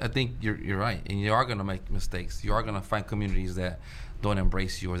 I think you're right, and you are going to make mistakes. You are going to find communities that don't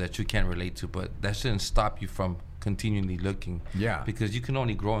embrace you or that you can't relate to, but that shouldn't stop you from continually looking. Yeah. Because you can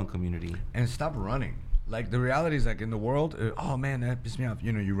only grow in community. And stop running. Like, the reality is, like, in the world, oh man, that pissed me off.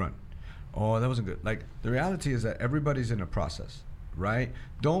 You know, you run. Oh, that wasn't good. Like, the reality is that everybody's in a process, right?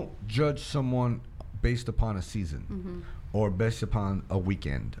 Don't judge someone based upon a season, or based upon a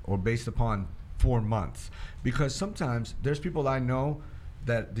weekend, or based upon 4 months, because sometimes there's people I know,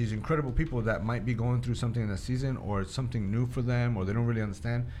 that these incredible people that might be going through something in a season, or it's something new for them, or they don't really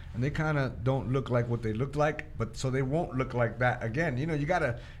understand, and they kind of don't look like what they looked like, but so they won't look like that again. You know, you got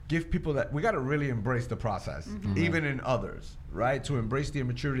to give people that, we got to really embrace the process, even in others, right? To embrace the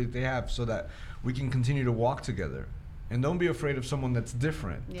immaturity that they have, so that we can continue to walk together. And don't be afraid of someone that's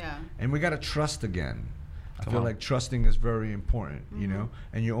different. Yeah. And we got to trust again. I feel like trusting is very important, you know,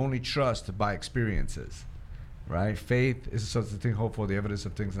 and you only trust by experiences. Right? Faith is such a thing, hope for the evidence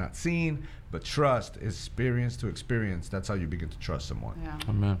of things not seen, but trust is experience to experience. That's how you begin to trust someone. Yeah.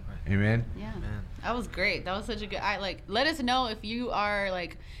 Amen. Amen. Yeah. Amen. That was great. That was such a good. Let us know if you are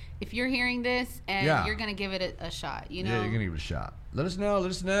like, if you're hearing this and you're gonna give it a shot. You know. Yeah, you're gonna give it a shot. Let us know. Let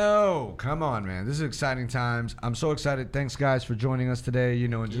us know. Come on, man. This is exciting times. I'm so excited. Thanks, guys, for joining us today. You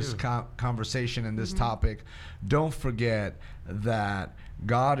know, in this conversation and this topic. Don't forget that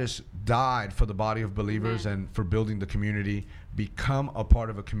God has died for the body of believers and for building the community. Become a part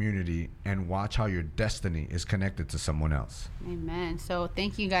of a community and watch how your destiny is connected to someone else. Amen. So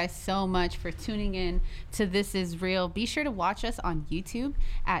thank you guys so much for tuning in to This Is Real. Be sure to watch us on YouTube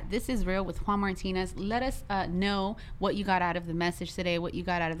at This Is Real with Juan Martinez. Let us know what you got out of the message today, what you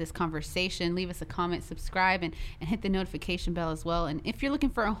got out of this conversation. Leave us a comment, subscribe, and hit the notification bell as well. And if you're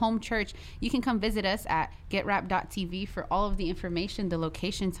looking for a home church, you can come visit us at getrap.tv for all of the information, the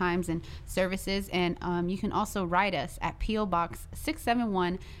location, times, and services. And you can also write us at P.O. Box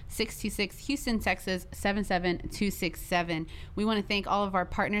 671-626, Houston, Texas 77267. We want to thank all of our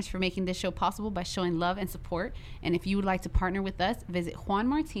partners for making this show possible by showing love and support. And if you would like to partner with us, visit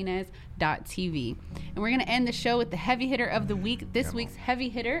juanmartinez.tv. And we're going to end the show with the heavy hitter of the week. This week's heavy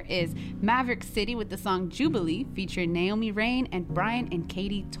hitter is Maverick City with the song Jubilee, featuring Naomi Rain and Brian and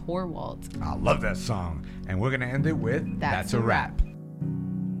Katie Torwald. I love that song. And we're going to end it with That's a Wrap.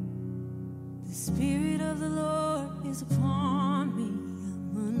 The Spirit of the Lord is upon me.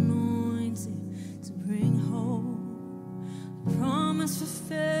 I'm anointed to bring hope. A promise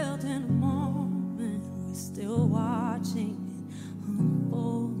fulfilled in a moment. We're still watching it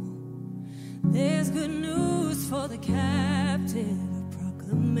unfold. There's good news for the captive, a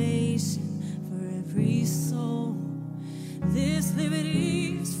proclamation for every soul. This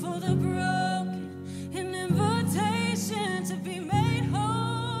liberty is for the broken, an invitation to be made whole.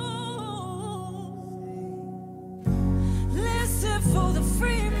 Listen for the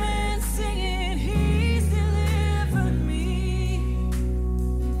free man singing, He's delivered me.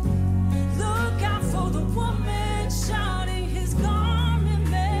 Look out for the woman shouting, His garment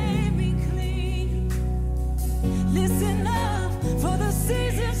made me clean. Listen up for the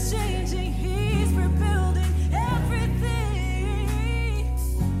seasons changing, He's rebuilding everything.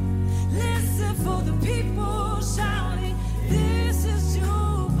 Listen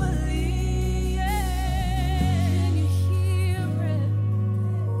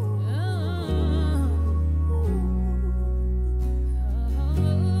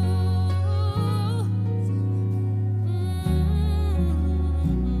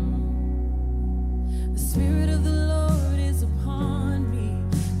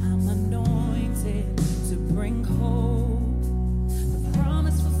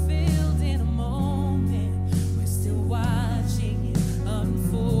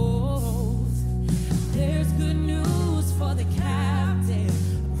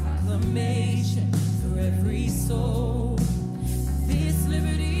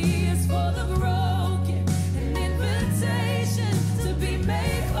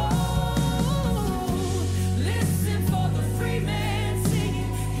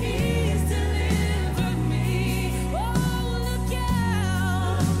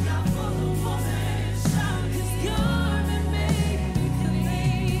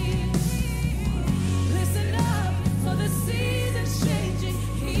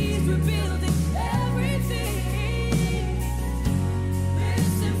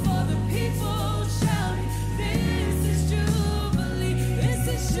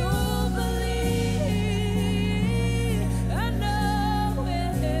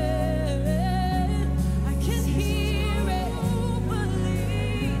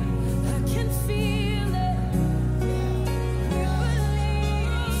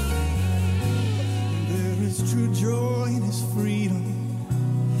true joy in His freedom.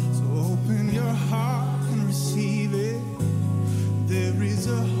 So open your heart and receive it. There is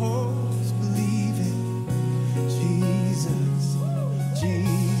a hope, believe it. Jesus,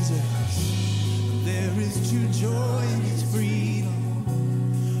 Jesus. There is true joy in His freedom.